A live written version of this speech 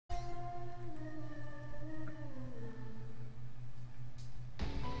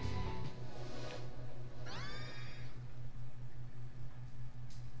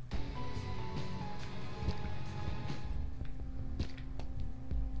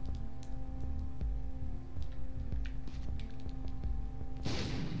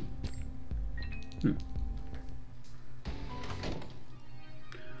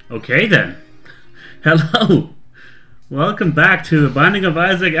Okay then. Hello! Welcome back to The Binding of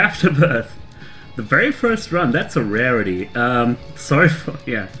Isaac Afterbirth. The very first run, that's a rarity. Sorry for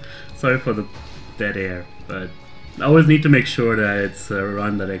the dead air, but I always need to make sure that it's a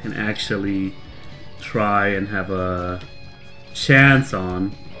run that I can actually try and have a chance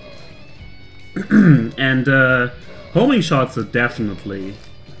on. And homing shots are definitely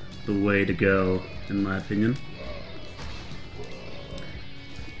the way to go, in my opinion.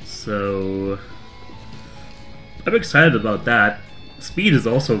 So I'm excited about that. Speed is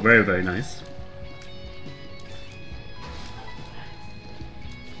also very, very nice.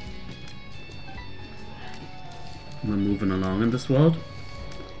 We're moving along in this world.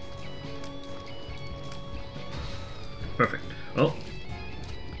 Perfect. Oh,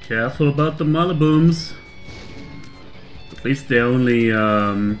 careful about the Malabooms. At least they only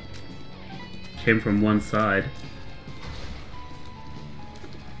came from one side.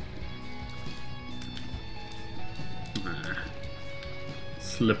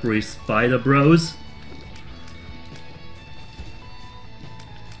 Slippery spider bros.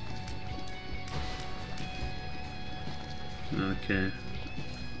 Okay.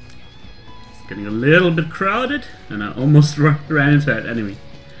 It's getting a little bit crowded, and I almost ran into that enemy.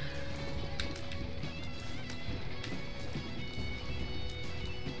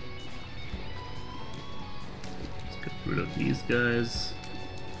 Let's get rid of these guys.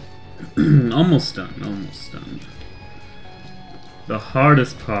 Almost done, almost done. The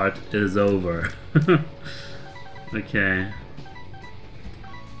hardest part is over. Okay.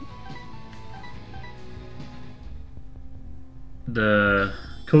 The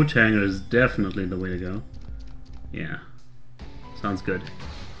coach hanger is definitely the way to go. Yeah. Sounds good.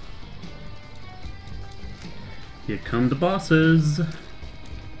 Here come the bosses.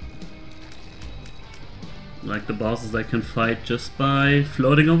 Like the bosses I can fight just by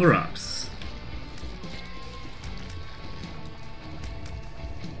floating over rocks.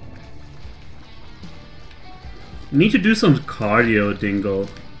 Need to do some cardio, Dingle.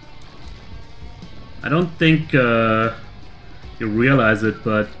 I don't think you realize it,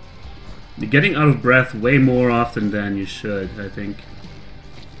 but you're getting out of breath way more often than you should, I think.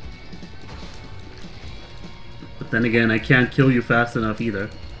 But then again, I can't kill you fast enough either.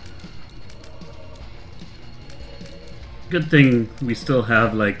 Good thing we still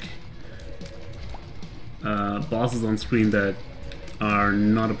have, like, bosses on screen that are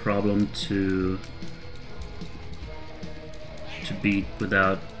not a problem to beat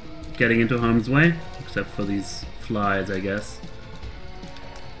without getting into harm's way, except for these flies, I guess.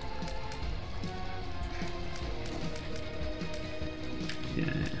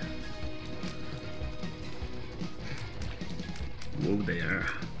 Okay. Whoa there.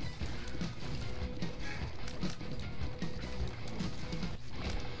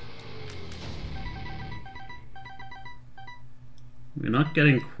 We're not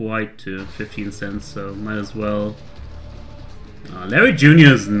getting quite to 15 cents, so might as well. Larry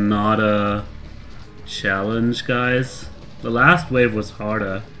Jr. is not a challenge, guys. The last wave was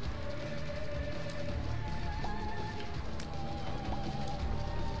harder.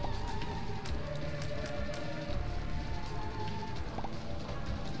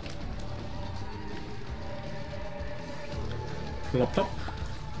 Plop, plop.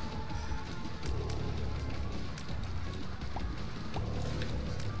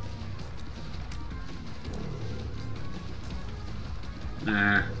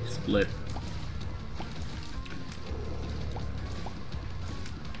 Nah, split.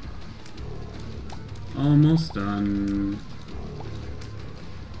 Almost done.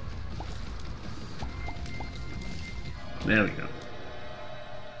 There we go.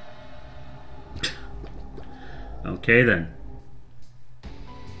 Okay then.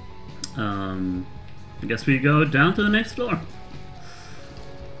 I guess we go down to the next floor.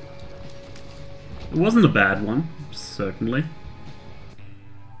 It wasn't a bad one, certainly.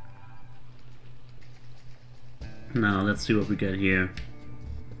 Now, let's see what we get here.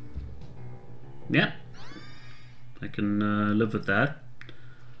 Yeah, I can live with that.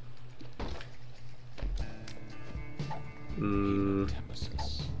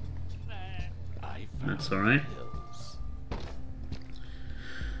 That's alright.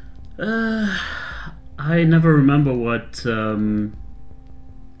 I never remember what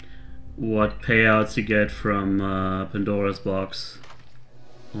payouts you get from Pandora's box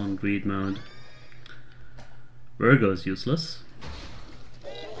on greed mode. Virgo is useless.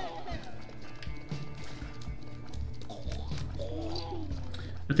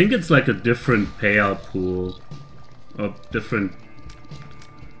 I think it's like a different payout pool, or different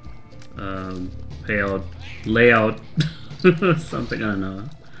payout, layout, something, I don't know.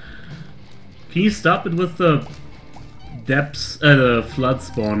 Can you stop it with the depths, the flood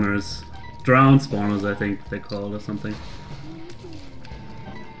spawners? Drown spawners, I think they call it, or something.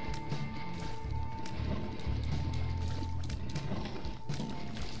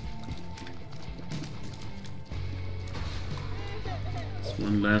 There's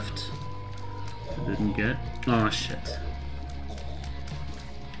one left. I didn't get. Oh shit.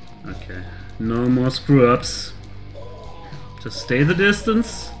 Okay. No more screw-ups. Just stay the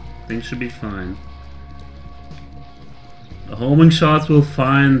distance. Things should be fine. The homing shots will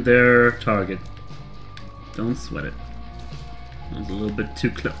find their target. Don't sweat it. That was a little bit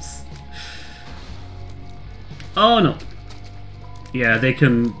too close. Oh no. Yeah, they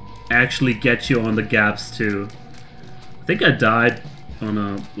can actually get you on the gaps too. I think I died on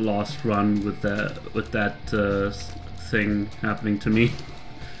a lost run with that thing happening to me.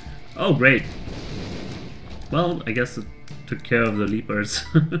 Oh great. Well, I guess it took care of the leapers.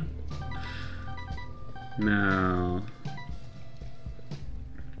 Now,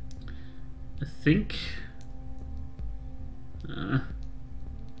 I think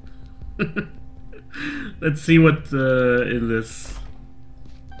let's see what in this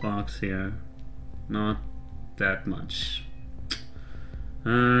box here. Not that much.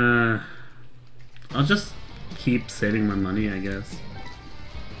 I'll just keep saving my money, I guess.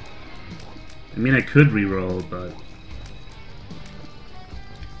 I mean, I could reroll, but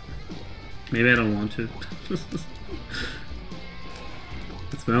maybe I don't want to.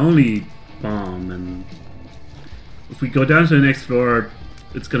 It's my only bomb, and if we go down to the next floor,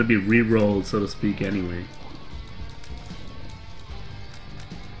 it's gonna be re-rolled, so to speak, anyway.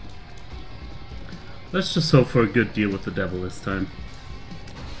 Let's just hope for a good deal with the devil this time.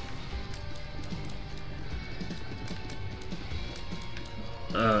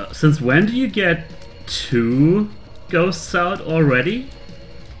 Since when do you get 2 ghosts out already?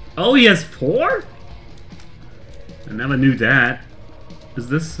 Oh, he has 4? I never knew that. Is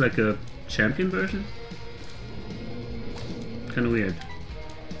this like a champion version? Kinda weird.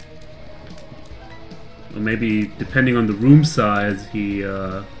 Or maybe, depending on the room size, he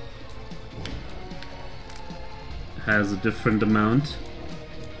has a different amount.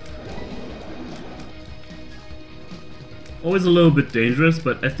 Always a little bit dangerous,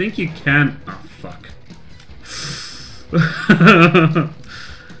 but I think you can... Oh, fuck.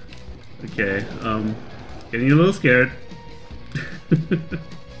 Okay, getting a little scared.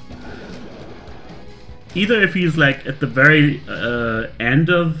 Either if he's like at the very end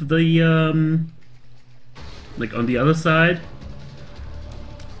of the like on the other side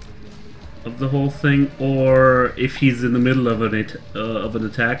of the whole thing, or if he's in the middle of an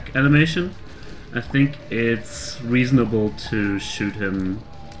attack animation, I think it's reasonable to shoot him,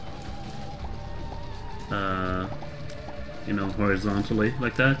 you know, horizontally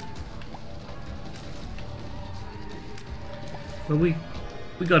like that. But we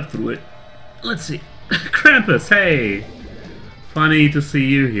got through it. Let's see. Krampus, hey! Funny to see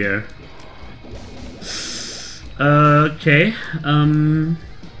you here. Okay,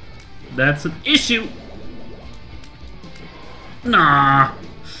 that's an issue! Nah!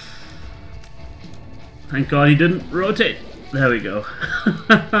 Thank God he didn't rotate. There we go.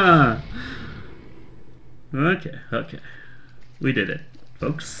 Okay, okay. We did it,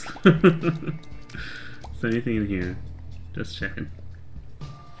 folks. Is there anything in here? Just checking.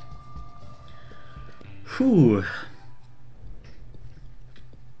 Whew.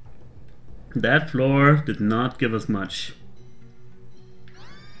 That floor did not give us much.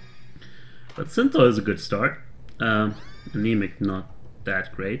 But Syntho is a good start. Anemic, not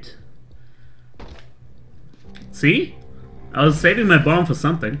that great. See? I was saving my bomb for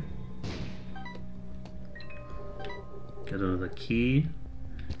something. Get another key.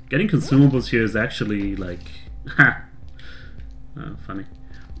 Getting consumables here is actually like... Ha! Oh, funny.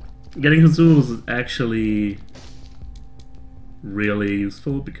 Getting consumables is actually really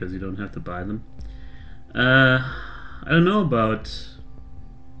useful because you don't have to buy them. I don't know about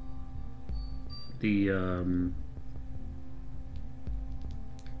the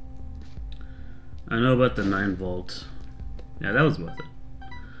I know about the 9 volt. Yeah, that was worth it.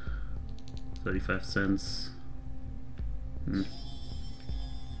 35 cents.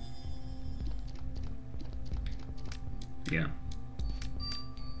 Yeah.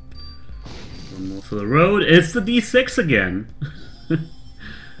 One more for the road. It's the D6 again.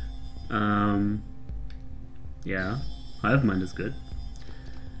 Yeah, Hive Mind is good.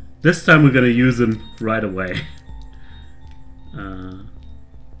 This time we're gonna use him right away. Spawn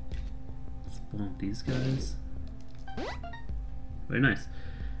these guys. Very nice.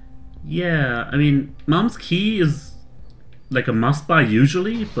 Yeah, I mean, Mom's Key is like a must-buy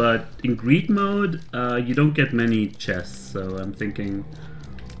usually, but in greed mode, you don't get many chests, so I'm thinking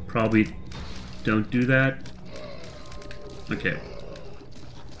probably don't do that. Okay.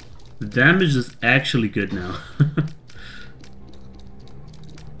 The damage is actually good now.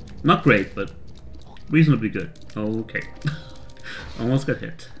 Not great, but reasonably good. Okay. Almost got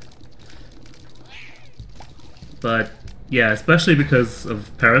hit. But yeah, especially because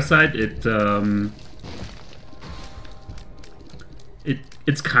of Parasite, it's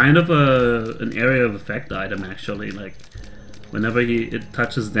kind of an area of effect item actually. Like whenever it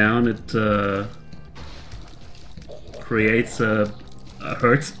touches down, it creates a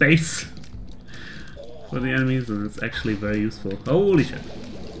hurt space for the enemies, and it's actually very useful. Holy shit!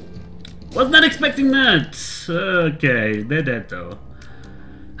 Was not expecting that. Okay, they're dead though.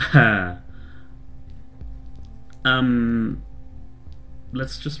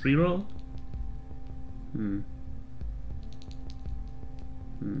 Let's just reroll.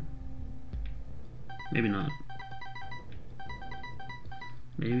 Maybe not.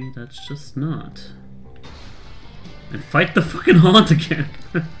 Maybe that's just not. And fight the fucking haunt again.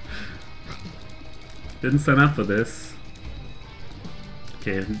 Didn't sign up for this.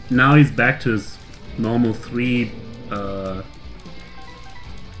 Okay, now he's back to his normal 3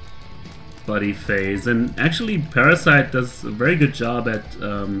 buddy phase, and actually Parasite does a very good job at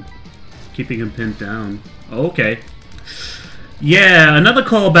keeping him pinned down. Okay. Yeah, another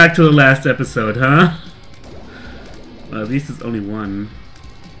callback to the last episode, huh? Well, at least it's only one.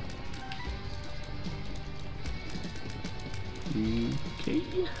 Okay.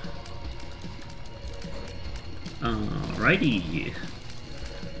 Alrighty.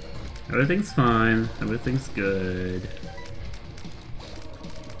 Everything's fine. Everything's good.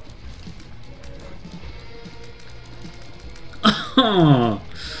 Oh,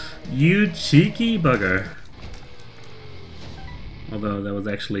 you cheeky bugger. Although that was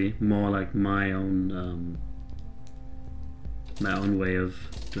actually more like my own way of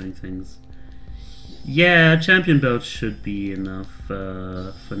doing things. Yeah, champion belt should be enough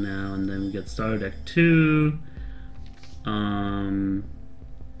for now, and then we get started Act 2.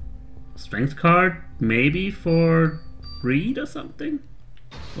 Strength card, maybe for greed or something?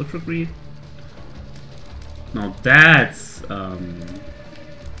 Ultra greed? Now that's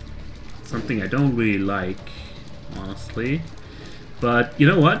something I don't really like, honestly. But you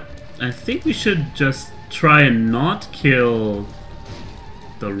know what? I think we should just try and not kill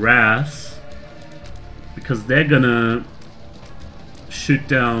the Wraths, because they're gonna shoot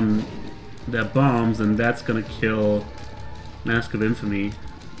down their bombs, and that's gonna kill Mask of Infamy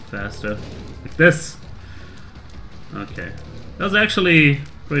faster. Like this. Okay. That was actually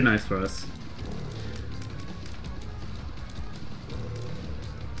pretty nice for us.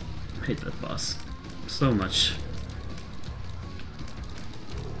 I hate that boss so much.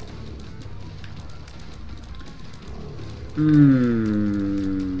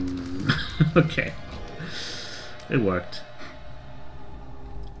 Okay. It worked.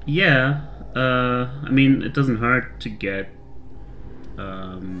 Yeah, I mean, it doesn't hurt to get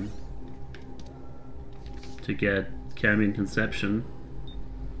Cambion Conception,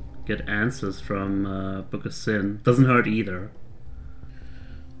 get answers from Book of Sin. Doesn't hurt either.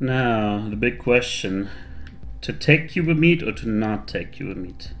 Now, the big question: to take Cuba meat or to not take Cuba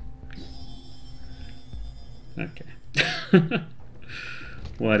meat? Okay.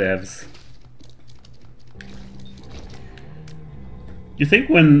 Whatevs. You think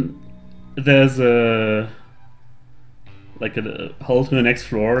when there's a hole to the next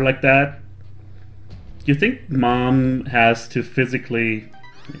floor like that, you think Mom has to physically...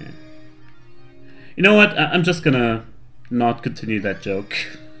 Yeah. You know what? I'm just gonna not continue that joke.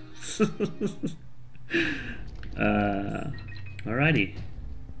 Alrighty.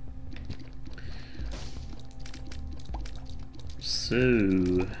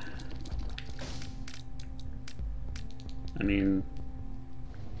 So... I mean...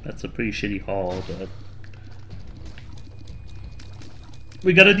 That's a pretty shitty haul, but...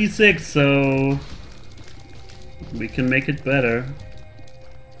 We got a D6, so... we can make it better.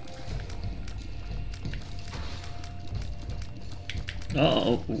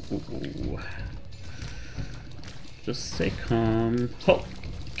 Oh, just stay calm. Oh,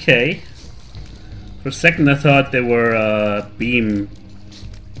 okay. For a second I thought they were beam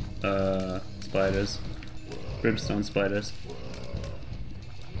spiders. Brimstone spiders.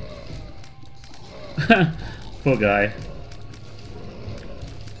 Poor guy.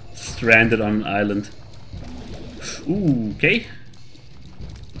 Stranded on an island. Ooh, okay.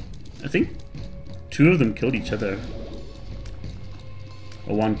 I think two of them killed each other.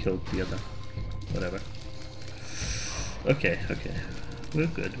 Or one killed the other. Whatever. Okay, okay. We're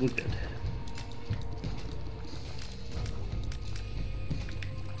good, we're good.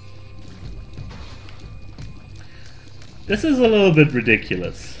 This is a little bit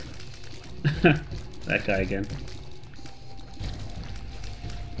ridiculous. That guy again.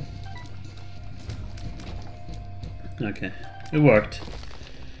 Okay, it worked.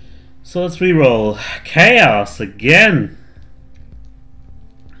 So let's reroll. Chaos again!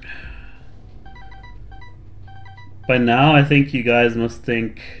 By now I think you guys must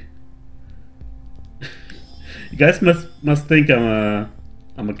think... you guys must think I'm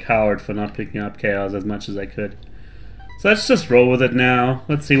a coward for not picking up Chaos as much as I could. So let's just roll with it now.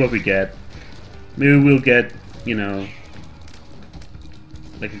 Let's see what we get. Maybe we'll get, you know,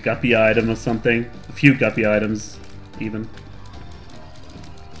 like a guppy item or something. A few guppy items, even.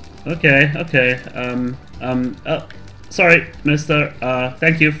 Okay, okay. Oh, sorry, mister.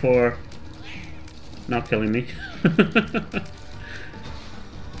 Thank you for not killing me.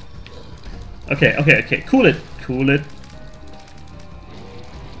 Okay, okay, okay. Cool it. Cool it.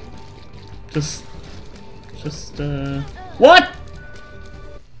 Just, what?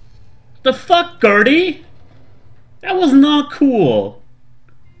 The fuck, Gertie? That was not cool.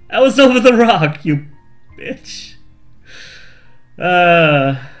 That was over the rock, you bitch.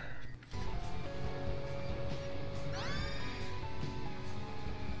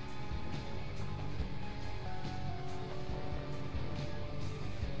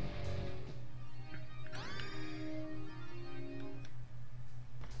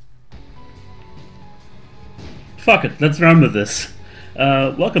 Fuck it, let's run with this.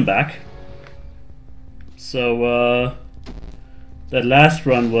 Welcome back. So, that last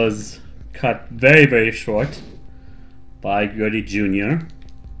run was cut very, very short by Gertie Jr.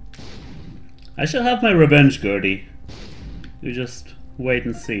 I shall have my revenge, Gertie. You just wait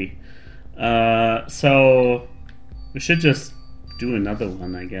and see. So, we should just do another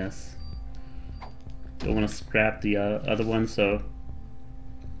one, I guess. Don't want to scrap the other one, so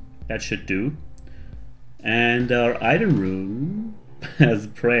that should do. And our item room has a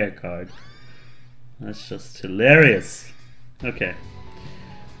prayer card. That's just hilarious. Okay.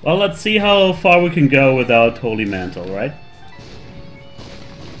 Well, let's see how far we can go without Holy Mantle, right?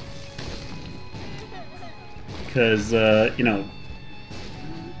 Because, you know,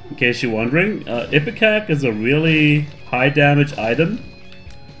 in case you're wondering, Ipecac is a really high damage item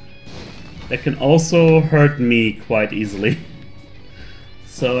that can also hurt me quite easily.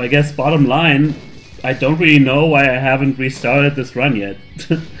 So I guess bottom line, I don't really know why I haven't restarted this run yet.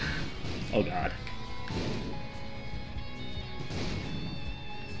 Oh god.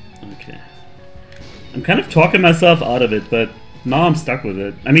 Okay. I'm kind of talking myself out of it, but now I'm stuck with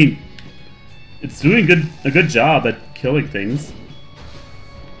it. I mean, it's doing a good job at killing things.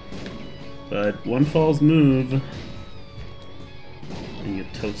 But one false move and you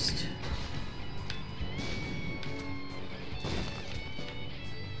toast.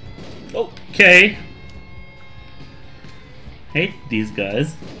 Okay. Hate these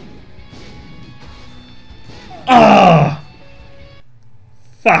guys. Ah!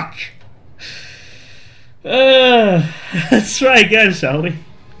 Fuck! Let's try again, shall we?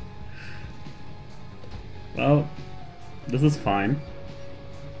 Well, this is fine.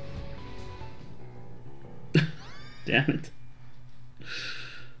 Damn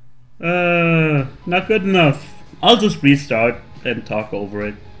it. Not good enough. I'll just restart and talk over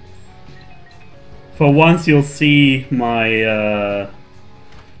it. For once you'll see my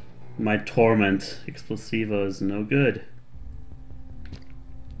my torment. Explosivo is no good.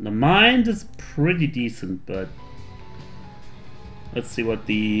 The mind is pretty decent, but let's see what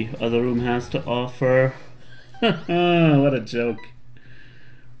the other room has to offer. What a joke.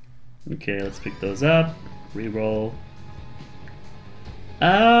 Okay, let's pick those up. Reroll.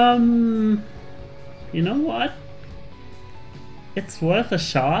 You know what? It's worth a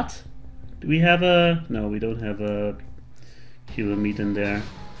shot. Do we have a... No, we don't have a kilo meat in there.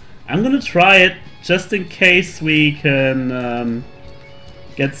 I'm gonna try it, just in case we can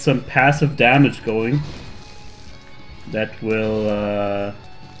get some passive damage going. That will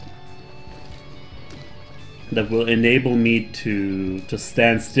enable me to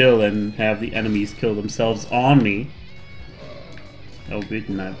stand still and have the enemies kill themselves on me. That would be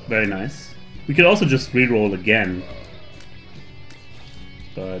very nice. We could also just reroll again.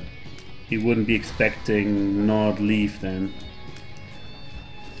 But he wouldn't be expecting Nod Leaf then.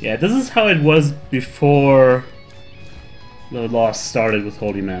 Yeah, this is how it was before the loss started with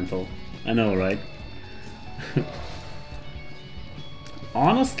Holy Mantle. I know, right?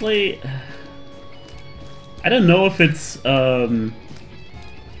 Honestly, I don't know if it's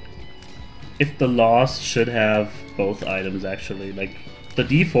if the Lost should have both items, actually. Like, the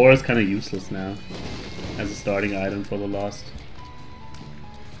D4 is kind of useless now as a starting item for the Lost.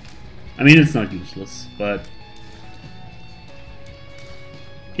 I mean, it's not useless, but...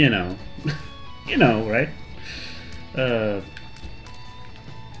 You know. You know, right?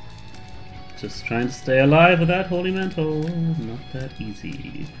 Just trying to stay alive with that Holy Mantle. Not that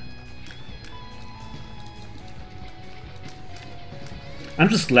easy. I'm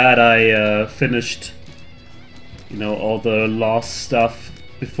just glad I finished, you know, all the Lost stuff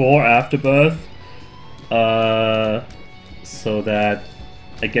before Afterbirth, so that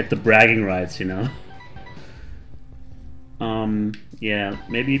I get the bragging rights, you know. Yeah,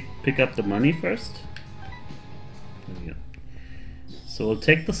 maybe pick up the money first. There we go. So we'll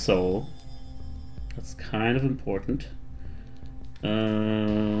take the soul. That's kind of important.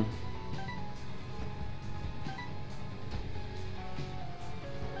 I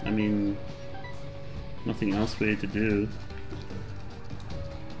mean, nothing else really to do.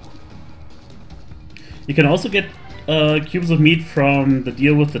 You can also get cubes of meat from the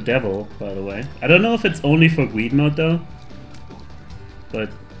deal with the devil, by the way. I don't know if it's only for greed mode though. But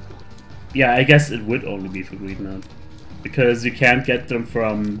yeah, I guess it would only be for greed mode. Because you can't get them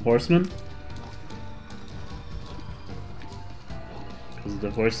from horsemen. Because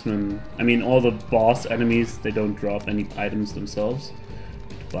the horsemen, I mean all the boss enemies, they don't drop any items themselves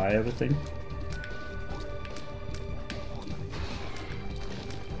to buy everything.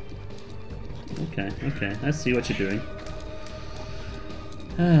 Okay, okay, I see what you're doing.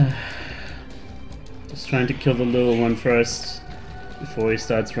 Just trying to kill the little one first before he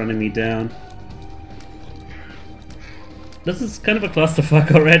starts running me down. This is kind of a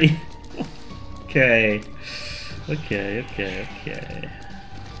clusterfuck already. Okay. Okay, okay, okay.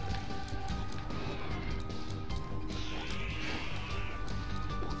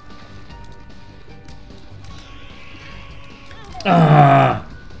 Ah!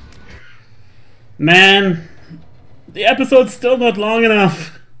 Man! The episode's still not long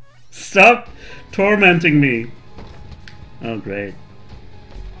enough! Stop tormenting me! Oh, great.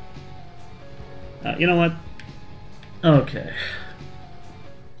 You know what? Okay.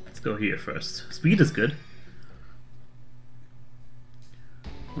 Let's go here first. Speed is good.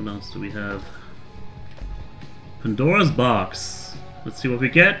 What else do we have? Pandora's box. Let's see what we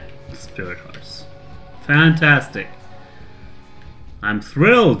get. Spirit hearts. Fantastic. I'm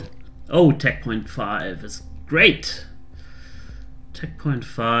thrilled. Oh, Tech Point 5 is great. Tech Point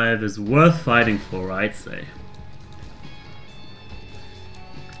 5 is worth fighting for, I'd say.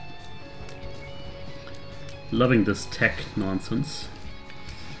 Loving this tech nonsense.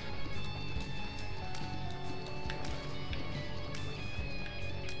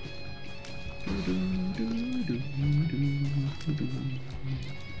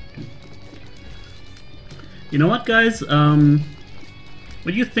 You know what, guys? What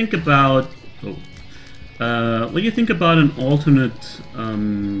do you think about? What do you think about an alternate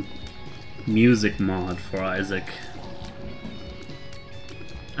music mod for Isaac?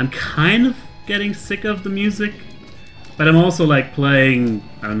 I'm kind of getting sick of the music, but I'm also like playing,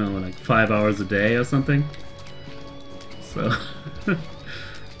 I don't know, like 5 hours a day or something. So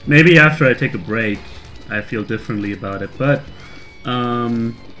maybe after I take a break, I feel differently about it. But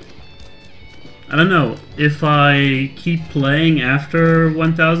I don't know, if I keep playing after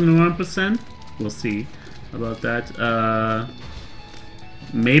 1001%, we'll see about that.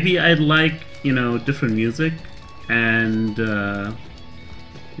 Maybe I'd like, you know, different music, and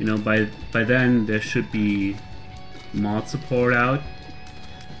you know, by then there should be mod support out.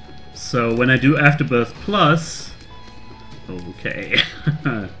 So when I do Afterbirth Plus, okay,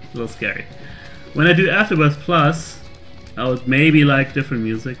 a little scary. When I do Afterbirth Plus, I would maybe like different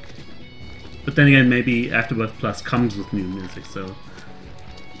music. But then again, maybe Afterbirth Plus comes with new music, so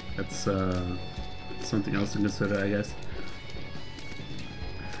that's something else to consider, I guess.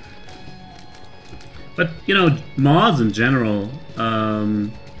 But, you know, mods in general,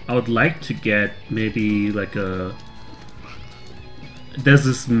 I would like to get maybe like a... There's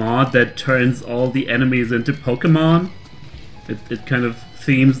this mod that turns all the enemies into Pokemon. It kind of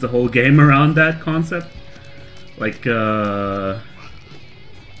themes the whole game around that concept. Like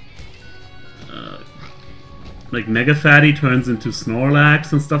Mega Fatty turns into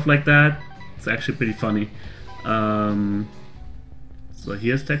Snorlax and stuff like that. It's actually pretty funny. So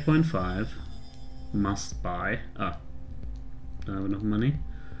here's Tech Point 5. Must buy. Ah. Don't have enough money.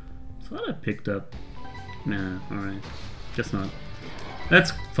 Thought I picked up. Nah, alright. Guess not.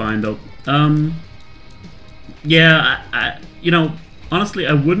 That's fine though. Yeah, you know, honestly,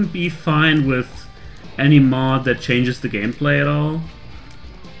 I wouldn't be fine with any mod that changes the gameplay at all.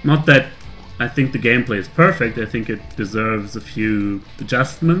 Not that I think the gameplay is perfect. I think it deserves a few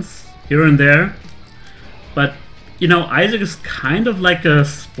adjustments here and there. But, you know, Isaac is kind of like a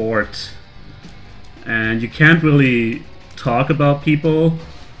sport. And you can't really talk about people,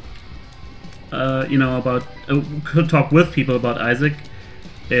 you know, could talk with people about Isaac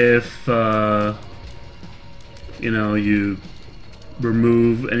if, you know, you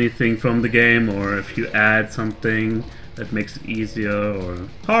remove anything from the game, or if you add something that makes it easier or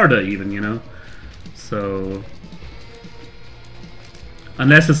harder even, you know. So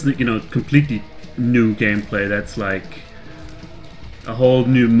unless it's, you know, completely new gameplay, that's like a whole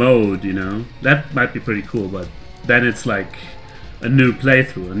new mode, you know, that might be pretty cool, but then it's like a new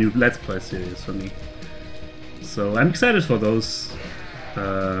playthrough, a new Let's Play series for me. So I'm excited for those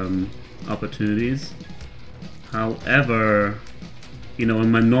opportunities. However, you know,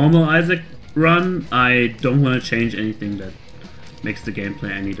 in my normal Isaac run, I don't want to change anything that makes the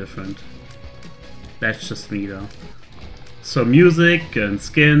gameplay any different. That's just me though. So music and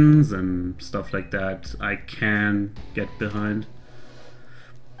skins and stuff like that, I can get behind.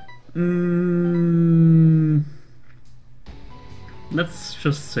 Let's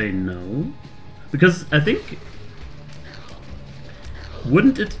just say no. Because I think...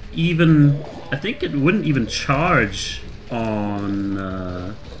 wouldn't it even... I think it wouldn't even charge on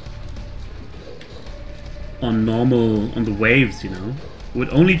normal, on the waves, you know. It would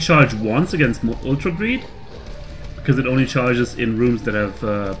only charge once against Ultra Greed, because it only charges in rooms that have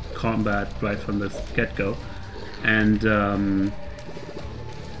combat right from the get-go, and then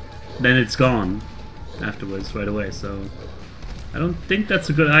it's gone afterwards right away. So I don't think that's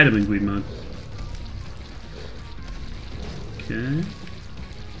a good item in Greed mode. Okay.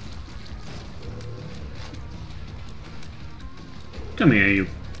 Come here, you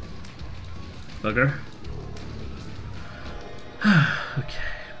bugger. Okay.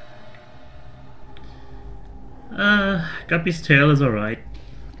 Guppy's tail is alright,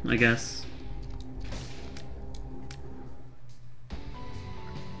 I guess.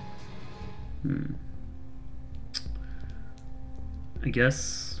 I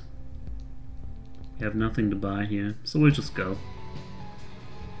guess we have nothing to buy here, so we'll just go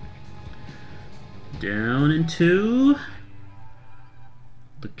down into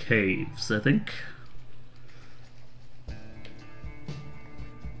the caves, I think.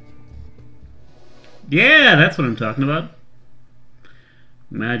 Yeah, that's what I'm talking about.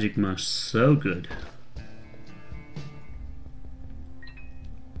 Magic mush, so good.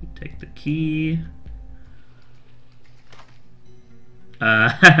 Take the key.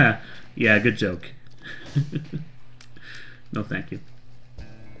 Yeah, good joke. No, thank you.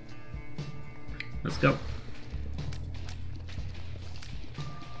 Let's go.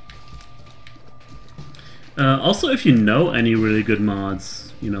 Also, if you know any really good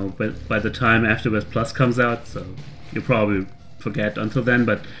mods, you know, by the time Afterbirth Plus comes out, so you'll probably forget until then,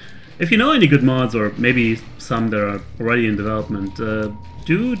 but if you know any good mods, or maybe some that are already in development,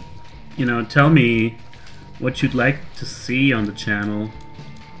 do, you know, tell me what you'd like to see on the channel,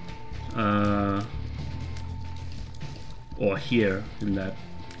 or here in that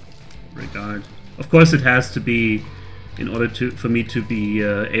regard. Of course, it has to be, in order for me to be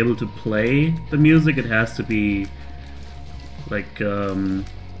able to play the music, it has to be like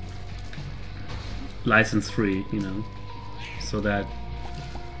license free, you know, so that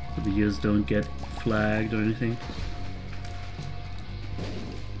the videos don't get flagged or anything.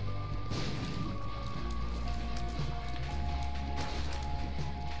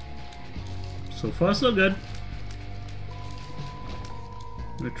 So far so good.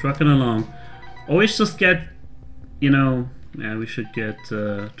 We're trucking along. Always just get, you know, yeah, we should get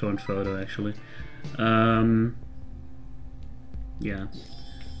torn photo actually. Yeah.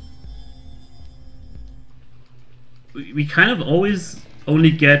 We kind of always only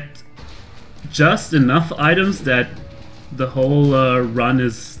get just enough items that the whole run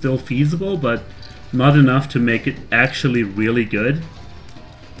is still feasible, but not enough to make it actually really good.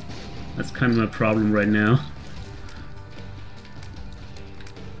 That's kind of my problem right now.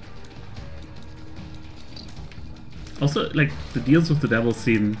 Also, like, the deals with the devil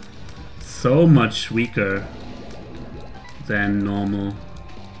seem so much weaker than normal.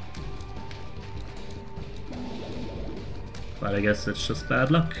 But I guess it's just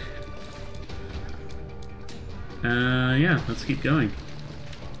bad luck. Yeah, let's keep going.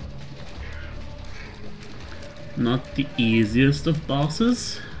 Not the easiest of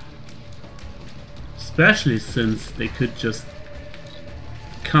bosses. Especially since they could just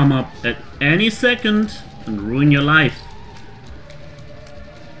come up at any second and ruin your life.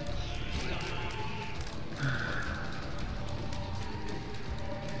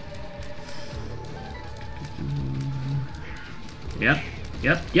 Yep.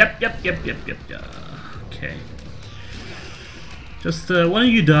 Okay. Just one of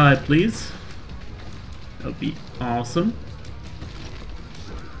you die, please. That would be awesome.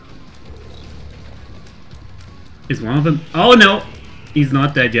 Is one of them... Oh no! He's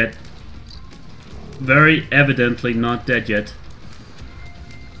not dead yet. Very evidently not dead yet.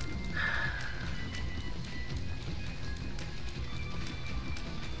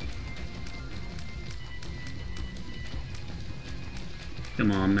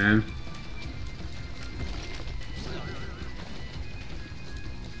 Come on, man.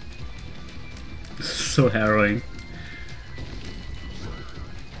 So harrowing.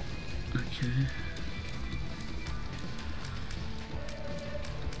 Okay.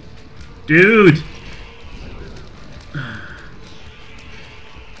 Dude!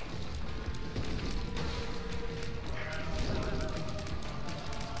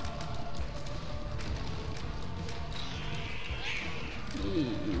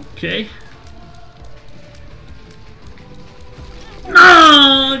 Okay.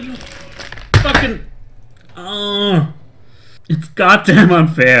 No! You fucking... Oh! It's goddamn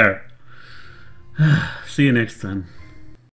unfair. See you next time.